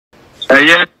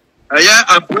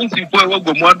a principal of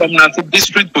Gomoa Mampong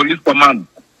District Police Command.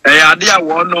 I did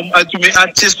one to me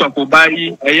at Chist of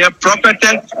Obai, a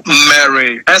Prophetess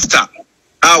Mary Esther,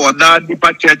 our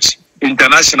Deeper Church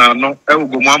International, no,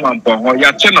 Gomoa Mampong, or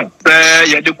Yachino,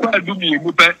 the quite do me,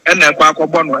 and a park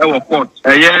of Bono, our court,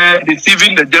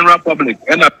 deceiving the general public.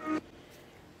 And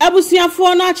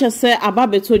Abusiafo na chese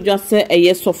ababeto dwase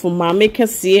eye sofuma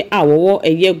mekese awo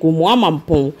eye Gomoa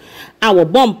Mampong awo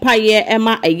bompa ye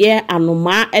ema eye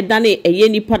anoma edane eye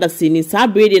nipa da sini sa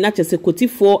brede na chese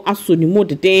kotifo asonimu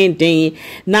den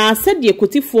na sede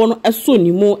kotifo no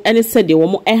esonimu ene sede wo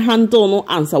mo handle no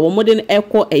ansa wo mo de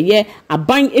eko eye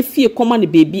aban efie koma ne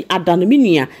bebi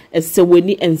adanomenia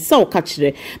eseweni ensa o ka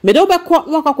kire mede obekọ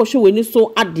wakakọhwe weni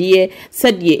so ade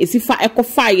sede esifa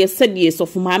ekofa ye sede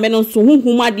sofuma me no so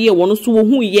huhuma de wono so wo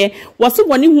hu ye wose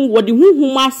woni hu wodi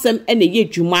huhuma asem ene ye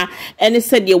dwuma ene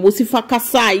sede wosifa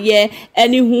kasa ye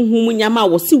ene huhum nyama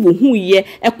wose wo hu ye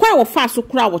ekwan wo fa so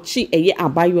kura wo chi eye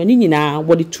abayo ni nyina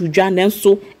wodi tudwa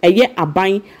nenso eye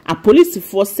aban a police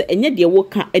force enye de wo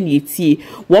ka ene etie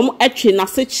wom etwe na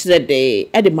se kirede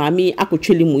ede mami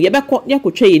akotweli mu ye bekọ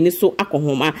yakotwe ye ni so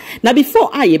akohoma na before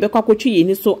aye bekọ akotwe ye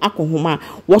ni so akohoma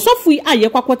wosofu aye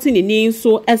kwakwoti ni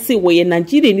so ese wo ye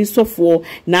Nigeria ni sofo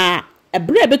na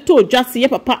ebre beto dwase ye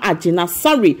papa agina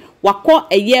sorry wako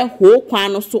eye ho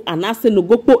kwan no so anase no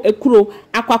gopo ekuro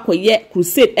akwakoye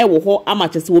crusade ewo ho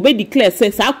amachese wo be declare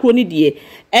say sa akuro ni de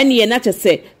ene ye na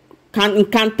chese kan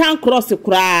cross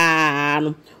kura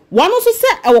no wano so se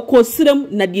ewo ko sirem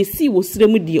na de si wo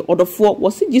sirem de odofo wo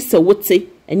se gise wote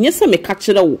enye se me ka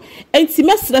kire wo enti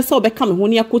mesre se obeka me ho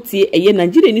ne akotie eye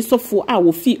Nigeria ni sofo a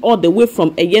wo fi all the way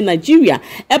from eye Nigeria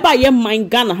eba ye man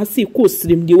Ghana ha se ko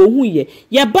sirem de wo hu ye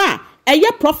ba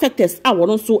eye Prophetess a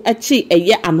wono so echi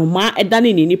eye anoma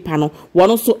edane ni nipa no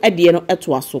wono so ede no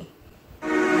eto aso.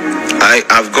 I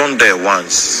have gone there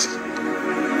once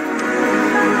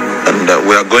and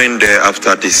we are going there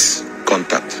after this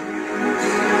contact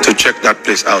to check that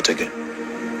place out again.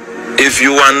 If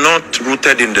you are not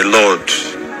rooted in the Lord,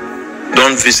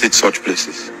 don't visit such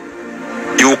places.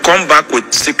 You will come back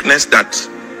with sickness that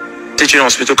teaching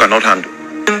hospital cannot handle.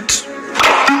 And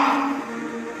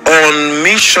on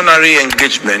missionary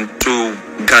engagement to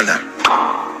Ghana.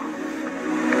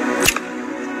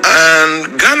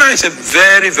 And Ghana is a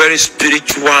very, very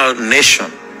spiritual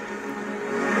nation.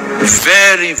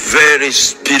 Very, very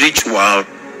spiritual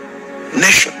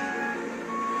nation.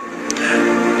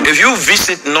 If you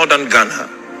visit northern Ghana,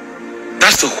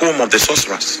 that's the home of the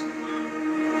sorcerers.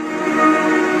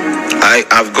 I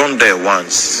have gone there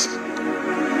once.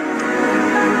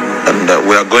 And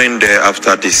we are going there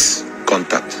after this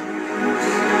contact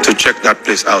to check that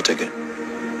place out again.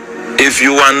 If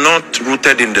you are not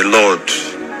rooted in the Lord,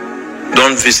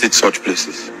 don't visit such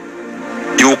places.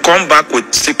 You will come back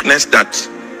with sickness that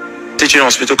teaching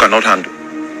hospital cannot handle.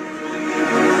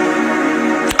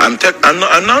 I'm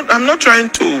not trying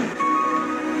to.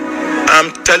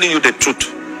 I'm telling you the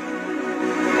truth.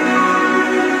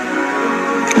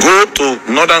 Go to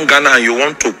northern Ghana and you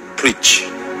want to preach.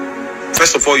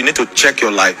 First of all, you need to check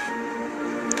your life.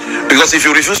 Because if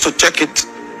you refuse to check it,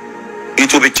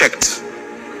 it will be checked.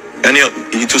 And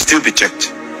it will still be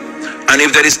checked. And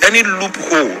if there is any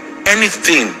loophole,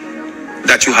 anything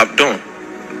that you have done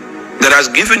that has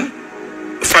given,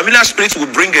 familiar spirits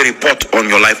will bring a report on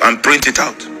your life and print it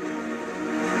out.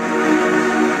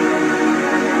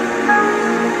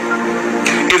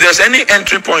 If there's any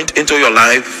entry point into your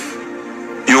life,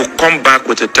 you come back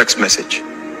with a text message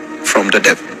from the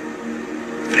devil.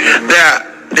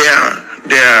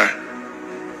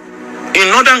 In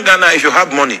northern Ghana, if you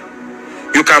have money,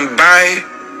 you can buy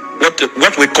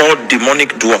what we call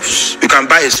demonic dwarfs. You can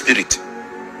buy a spirit.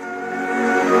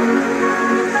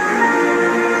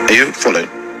 Are you following?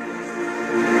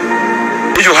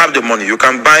 If you have the money, you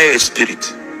can buy a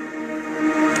spirit.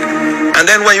 And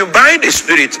then when you buy the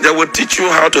spirit, they will teach you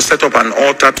how to set up an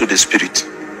altar to the spirit.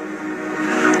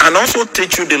 And also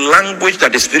teach you the language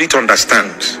that the spirit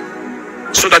understands,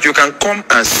 so that you can come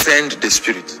and send the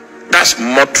spirit. That's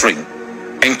mothering,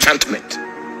 enchantment.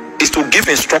 Is to give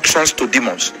instructions to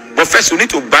demons. But first, you need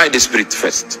to buy the spirit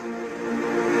first.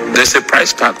 There's a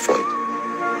price tag for it.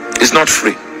 It's not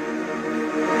free.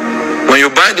 When you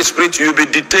buy the spirit, you'll be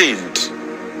detained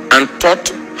and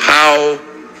taught how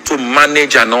to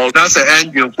manage and all. That's the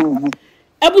angel.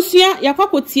 Ebusia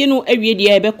yakwakotie no awie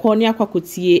dia ebekọ ne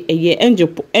yakwakotie eye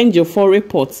angel for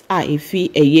reports a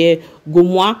efi eye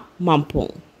Gomoa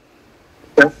Mampong.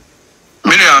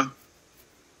 Minia.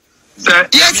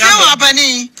 Yes, no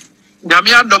abani.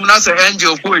 Nyamia domna se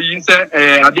angel for yi se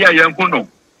ade ayenku no.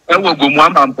 E wo Gomoa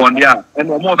Mampong dia. E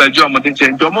no mo bejo mo de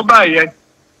change. Mo ba ye.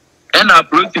 and a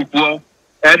principal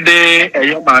ede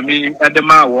mami ede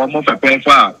ma wo mo pepe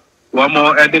fa wo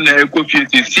mo ede na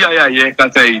ekofiti si ayaye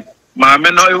kasai ma me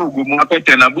no egugu mo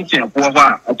apete na butia po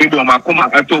fa apedo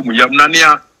makoma ato mu yam na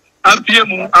nia apie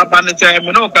mu abane se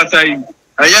me no kasai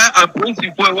aya a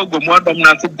principal wo Gomoa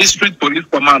na district police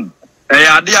command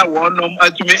aya ade a wo nom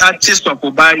atumi artist of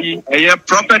obai aya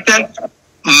Prophetess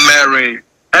Mary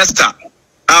Esther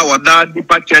our dad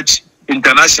Bewitched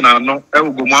international no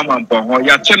Gomoa Mampong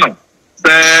ya cheno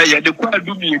ya de kwa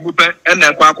dumi gupe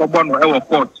ena kwa akobọ no e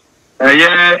court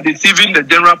deceiving the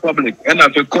general public and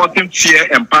causing fear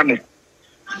and panic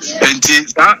enti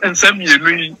sa ensem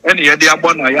yenu ena ye de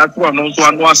abọ na ya to no so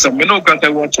anu asem me no ka se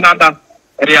wo chinada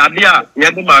ya de a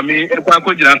ye de mami e kwa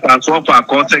akojina transfer for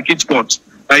court circuit court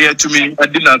tumi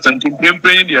adina santi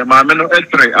praying the mami no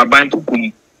etre aban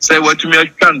kukum say watumi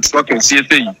atwan okay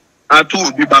CSA atu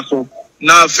obi baso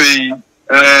na afei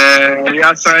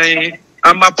ya sai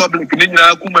ama public ni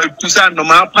nyina kuma tusa no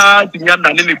ma pa tinya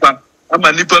na ni nipa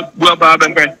ama nipa bua ba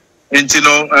benbe enti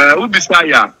no ubisa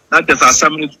ya na tesa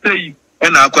asam ni stay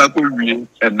na akwa wie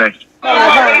ene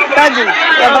daddy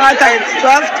ya ba ta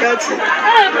 12:30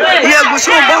 ye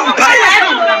gusu bompa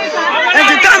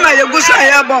enti tama ye gusu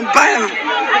ya bompa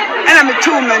ena me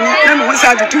tu mani na me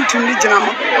hosa de tutum ni gina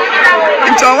mo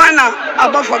enti wana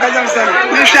abafo gaza se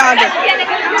me hwade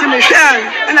ti me hwade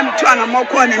ena me tu ana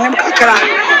moko na nim kakra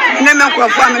na me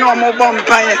nkrofo ame na mo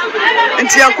bompa ye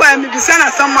enti yakwa me bisa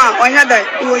na sama onya da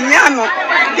onya no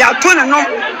ya to ne no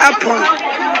apon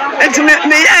enti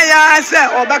me ya se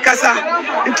obakasa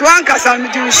enti wankasa me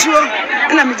di usuo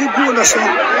ena me di gu no so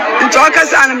enti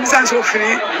wakasa na me san so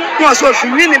firi no so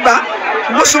firi ni ba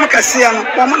bosum kasia no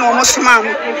wo na wo soma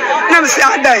no na me se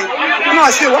adai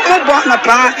no se wo bo na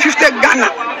pa 50 Ghana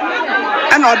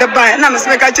ana o de buy na me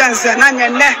se ka chance na nya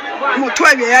ne mo to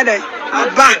awie ya dai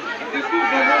aba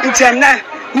ntene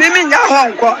mimi nya ho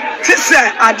nko ti se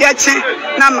ade chi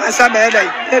na ma sa ba dai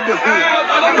e be hu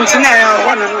ntene ya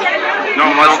ho no no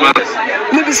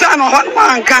mi bisa no ho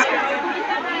anka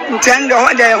ntende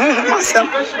ho de hu masam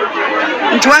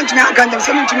ntwantu na aka ndem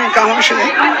se ntumi nka ho hwele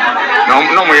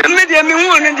no mo ye me de mi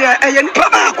hu ne de eye nipa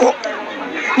ba ko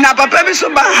na papa bi so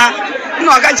ba ha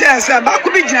no aka chense ba ko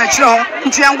bi gina kire ho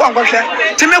nti en gwango hwe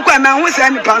ti me kwa ma hu se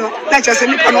nipa no na che se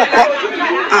nipa no ko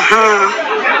aha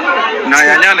na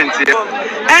ya nya ne ntie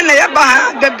ene ya ba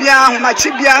ha da bia ho ma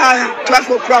chi bia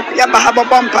 12 o'clock ya ba ha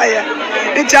bobom pa ye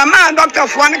nti ama doctor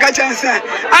fo an ka chense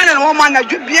ana no ma na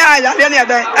dwu bia ya le ne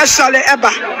da esole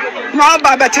eba no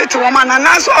ba betete wo ma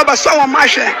na so oba so wo ma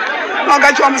hwe no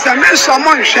ga chi wo se me so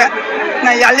mo hwe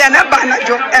na ya le na ba na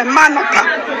jo e ma no pa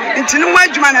nti no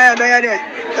wadwuma na ya da ya de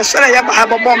esole ya ba ha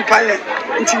bobom pa ye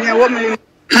nti ne wo me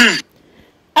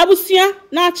abusia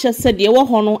na achese de wo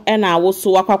ho no e na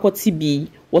awoso akwakoti bi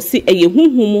wosi eye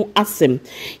hunhumu asem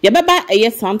yebeba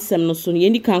eye samsem no so ye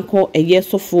kanko eye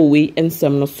sofowe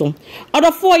ensem no so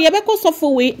odofo yebeko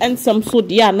sofowe ensem so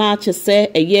dia na achese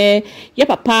eye ye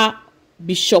papa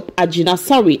Bishop Agina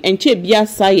sorry enche bia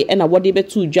sai na wode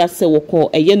betu dwa se woko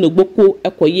eye nogboko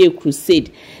ekoye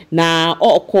crusade na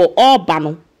okọ oba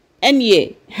no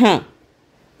enie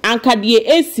anka de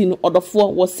esi no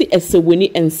odofo wosi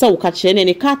esewoni ensa wo ka kire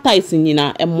ne kata esi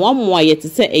nyina emoamoa ye te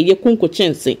se eye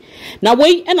konkochense na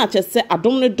wei na chese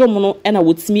adom ne dom no na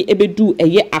wotimi ebedu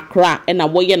eye akra na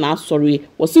woye na asori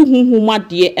wosi hunhuma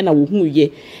de na wo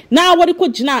huye na wode ko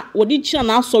gina wode gina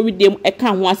na asori dem eka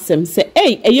ho asem se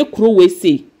eye kuro we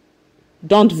sei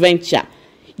don't venture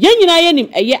yenyina yenim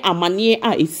eye amane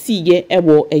a esiye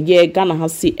ewo eye Ghana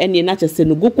hase ene na chese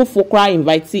no gokofo kra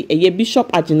invite eye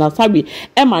Bishop Agina Sabi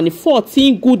ema ni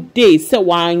 14 good days se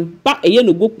wan ba eye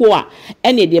no gopo a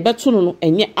ene de beto no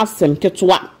enye asem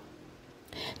ketoa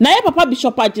na ye papa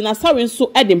Bishop Agina Sabi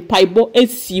nso edem paibo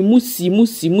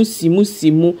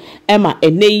simu ema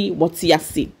enei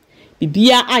wotiase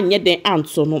bibia anye den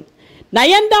anto no na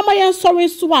yenda ma yen sorry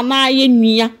so na ye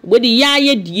nwia we de ya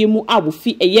ye die mu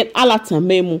abofi eye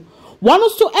alatama mu wono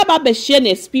so eba be share na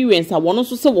experience a wono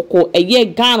so se woko eye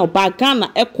Ghana ba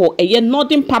Ghana eko eye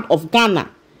northern part of Ghana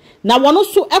na wono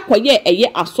so ekoye eye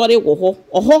asore wo ho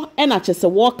oho na chese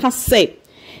wo ka se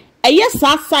eye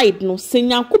sa side no se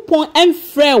Nyankopon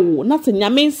emfrɛ wo na se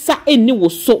nyame nsa eni wo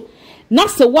so na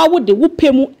se wa wo de wo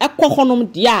pemu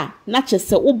ekohonom dia na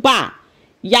chese wo ba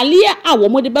yale a wo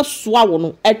mo de be soa wo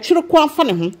no etwere kwa fa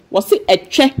ne ho wo se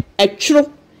etwere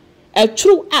a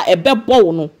ebebɔ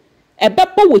wo no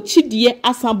ebebɔ wo chidie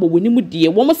asambo wonimu die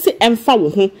wo mo se emfa wo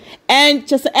ho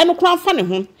chese eno kwa fa ne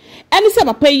ho eni se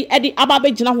papa yi edi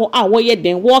ababe gina ho a wo ye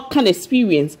den wo kan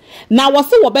experience na wo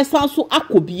se wo be san so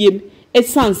akobiem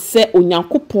esanse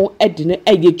Onyankopon edi ne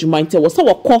eye dwuma nte wo se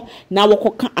wo kɔ na wo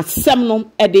kɔ ka asem no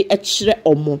edi ekire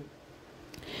omo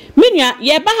Minya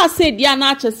ye ba ha say dia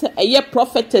na ache se eye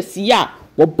prophetess ya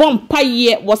wo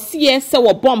bompaye wo se se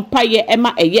wo bompaye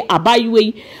ema eye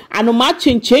abaywe anoma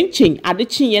chenchenchen ade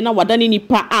chinye na wadane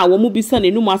nipa a wo mu bisa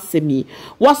nenum asemi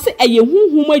wo se eye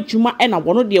hunhum adwuma ena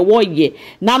wono de wo ye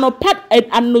na no pat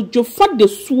anojofa de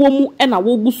suo mu ena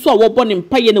wo guso a wo bone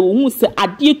mpaye na wo hu se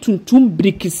ade tuntum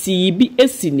brikisi bi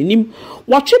esi ninim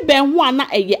watwe ben ho ana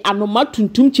eye anoma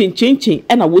tuntum chenchenchen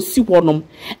ena wo si honom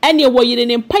ene wo yire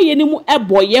ne mpaye ni mu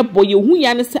eboye hu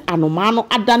ya ne se anoma no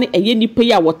adane eye nipa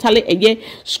ya wotale eye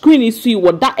screen isi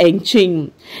woda enchen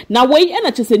na wei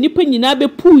ena chese nipa nyina be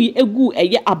pui egu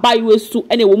eye abayiwe su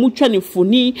ene wo mu twa ne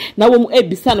foni na wo mu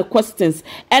ebisa ne questions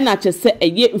ena chese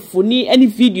eye foni ene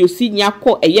video si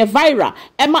nyakọ eye viral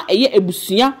ema eye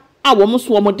ebusua a wo mu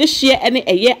so wo de hye ene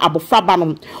eye abofraba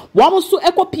no wo mu so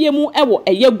ekopie mu ewo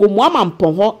eye Gomoa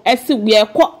Mampong ho ese we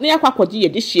ekọ na yakwakoje ye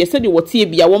de hye se de wotie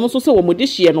bia wo mu so se wo mu de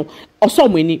hye no oso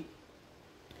mani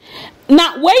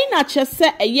na wei na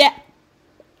chese eye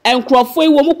enkrofo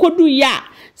wo mu kodu ya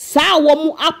saa wo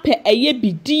mu apɛ eye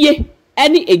bidie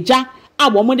ene eja a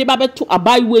wo mu de ba beto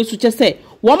abayiwe su chese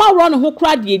wo ma ro ne ho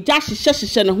kra de eja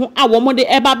hyehyehye ne ho a wo mu de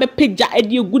eba be pagya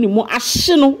ede egu ne mu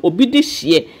ahye no obi de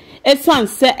hye esan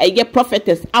se eye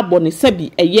prophetess abone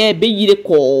sabi eye be yire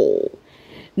ko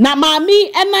na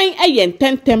maami enan eye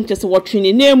ntentem chese wo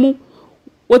twene nemu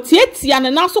wotietia ne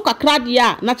naso kakra de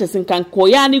a na chese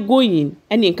nkankoya ne goyin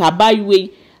ene nka abayiwe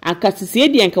anka sisi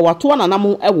edi enka wato na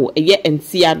nam ewo eye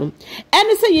entia no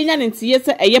ene se yenya ne ntie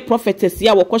se eye prophetess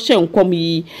ya wokɔhye nkom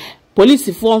yi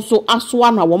police fo nso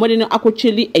asoa na womode no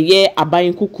akɔcheli eye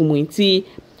aban kukumu nti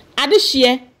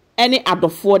adehye ene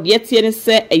adofo de tie ne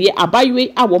se eye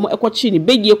abaywe a wom ekɔkye ne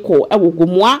beye kɔ ewo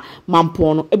Gomoa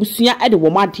Mampong no ebusua ede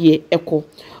wom ade ekɔ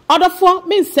odofo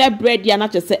min se bread ya na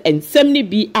chese ensem ni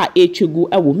bi a echegu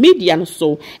ewo media no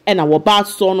so ena wo ba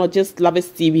so no Just Lovers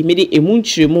TV me de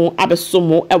emunchiremu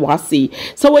abesomo ewo ase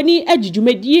so wani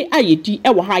agijumedie ayedi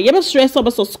ewo ha ye be stress so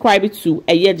be subscribe to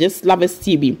Just Lovers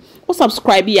TV o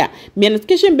subscribe ya me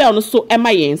notification bell no so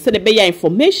ema yen se de be ya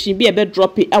information bi e be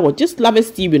drop e ewo Just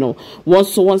Lovers TV no won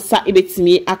so won sa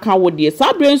ebetimi aka wo de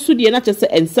sa bre nsu de na chese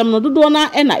ensem no dodo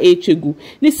na ena echegu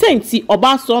ni senti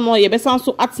oba so no ye be san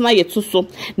so atena ye to so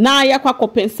na yakwa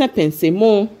kopense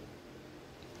mo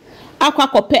akwa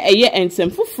kope eye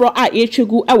ensem fufuro a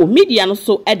yechegu ewo media no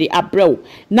so e de abrew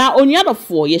na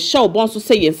onuadofo ye hye obon so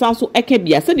se yensan so eka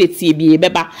bia se de tie bie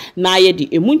beba na ye de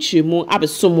emunchiremu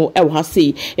abesomo ewo ha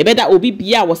sei ebeda obi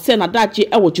bia wo se na daje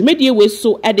ewo dwumedie we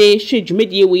so e de hwe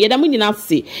dwumedie we ye da munyina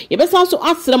se ye besan so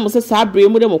asere mo se sa abre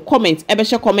mu de mo comment e be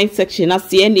hye comment section na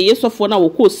se ene yesofo na wo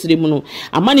ko osire mu no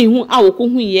amane hu a wo ko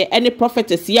hu ye ene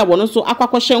prophetess ya wo no so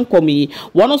akwakɔhye nkomi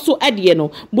wo no so ade no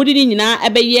bodi ni nyina e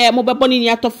be ye mo bebɔ ni ni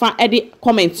atofa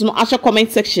comment no ashe comment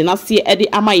section na see edi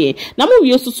amaye na mo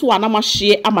wie so so na ma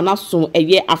hye amana so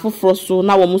eye afoforo so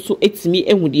na wo mo so etimi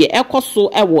ehudie ekoso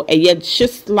ewo eye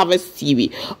Just Lovers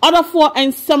TV odofo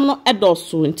ensem no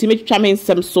edoso ntimi twitwa me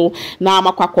ensem so na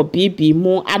makwakọ bibi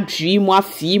mu adwi mu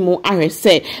afi mu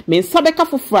ahwese me nsabeka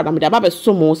foforo na me da ba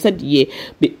beso mo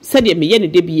sede me ye ne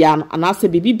de bia no anase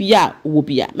bibia wo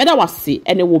bia me da wase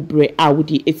ene wo bre a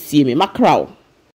wodi etie me makrao